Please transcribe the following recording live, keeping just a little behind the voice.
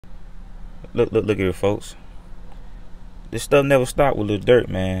Look at it, folks. This stuff never stopped with Lil Durk,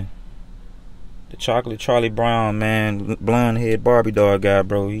 man. The chocolate Charlie Brown, man, blonde head Barbie doll guy,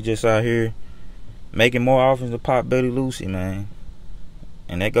 bro. He just out here making more offers to Pop Betty Lucy, man.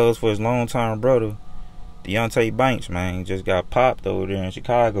 And that goes for his longtime brother, Deontay Banks, man. He just got popped over there in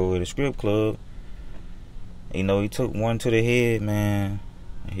Chicago at a strip club. You know, he took one to the head, man.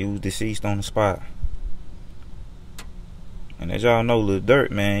 He was deceased on the spot. And as y'all know, Lil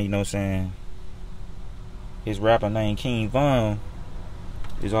Durk, man, you know what I'm saying, his rapper named King Von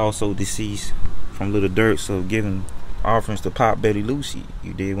is also deceased from Lil Durk, so giving offerings to Pop Betty Lucy.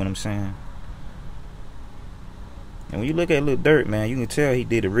 You dig what I'm saying? And when you look at Lil Durk, man, you can tell he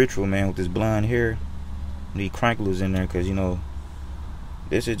did a ritual, man, with his blonde hair. These crinklers in there, because, you know,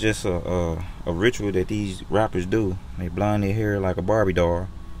 this is just a ritual that these rappers do. They blonde their hair like a Barbie doll,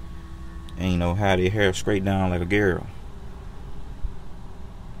 and, you know, have their hair straight down like a girl.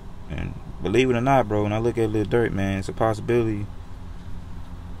 And believe it or not, bro, when I look at Lil Durk, man, it's a possibility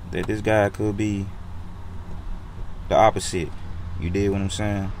that this guy could be the opposite. You dig what I'm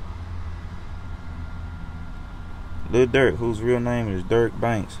saying? Lil Durk, whose real name is Durk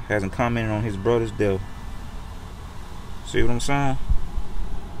Banks, hasn't commented on his brother's death. See what I'm saying?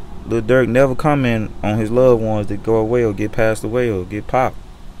 Lil Durk never comment on his loved ones that go away or get passed away or get popped.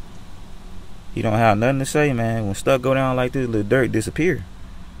 He don't have nothing to say, man. When stuff go down like this, Lil Durk disappear.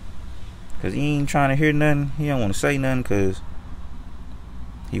 Cause he ain't trying to hear nothing. He don't want to say nothing cause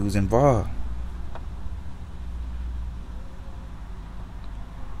he was involved.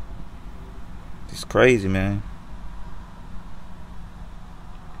 It's crazy, man.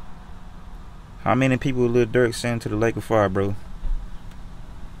 How many people Lil Durk send to the lake of fire, bro?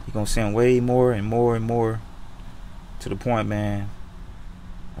 He gonna send way more and more and more, to the point, man,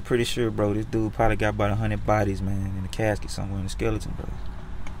 I'm pretty sure, bro, this dude probably got about 100 bodies, man, in a casket somewhere, in a skeleton, bro.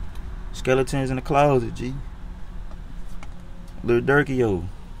 Skeletons in the closet, G. Lil Durk, yo,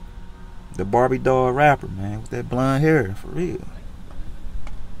 the Barbie doll rapper, man, with that blonde hair, for real.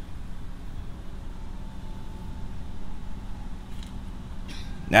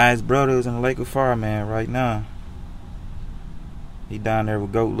 Now his brother is in the lake of fire, man, right now. He down there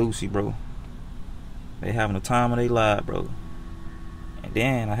with Goat Lucy, bro. They having the time of their life, bro. And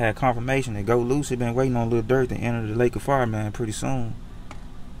then I had confirmation that Goat Lucy been waiting on Lil Durk to enter the lake of fire, man, pretty soon.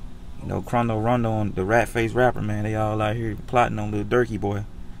 You know, Chrono Rondo and the rat face rapper, man, they all out here plotting on Lil Durky boy.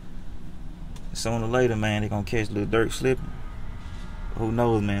 Sooner or later, man, they gonna catch Lil Durk slipping. Who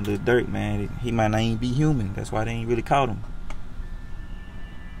knows, man? Lil Durk, man, he might not even be human. That's why they ain't really caught him.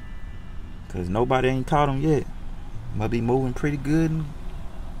 Cause nobody ain't caught him yet. Must be moving pretty good and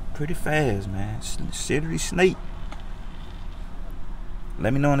pretty fast, man. Slithery snake.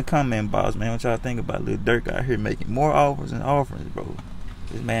 Let me know in the comment box, man, what y'all think about Lil Durk out here making more offers and offerings, bro.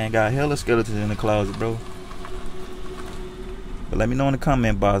 This man got hella skeletons in the closet, bro. But let me know in the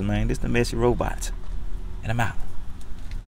comment box, man. This the Messy Robot. And I'm out.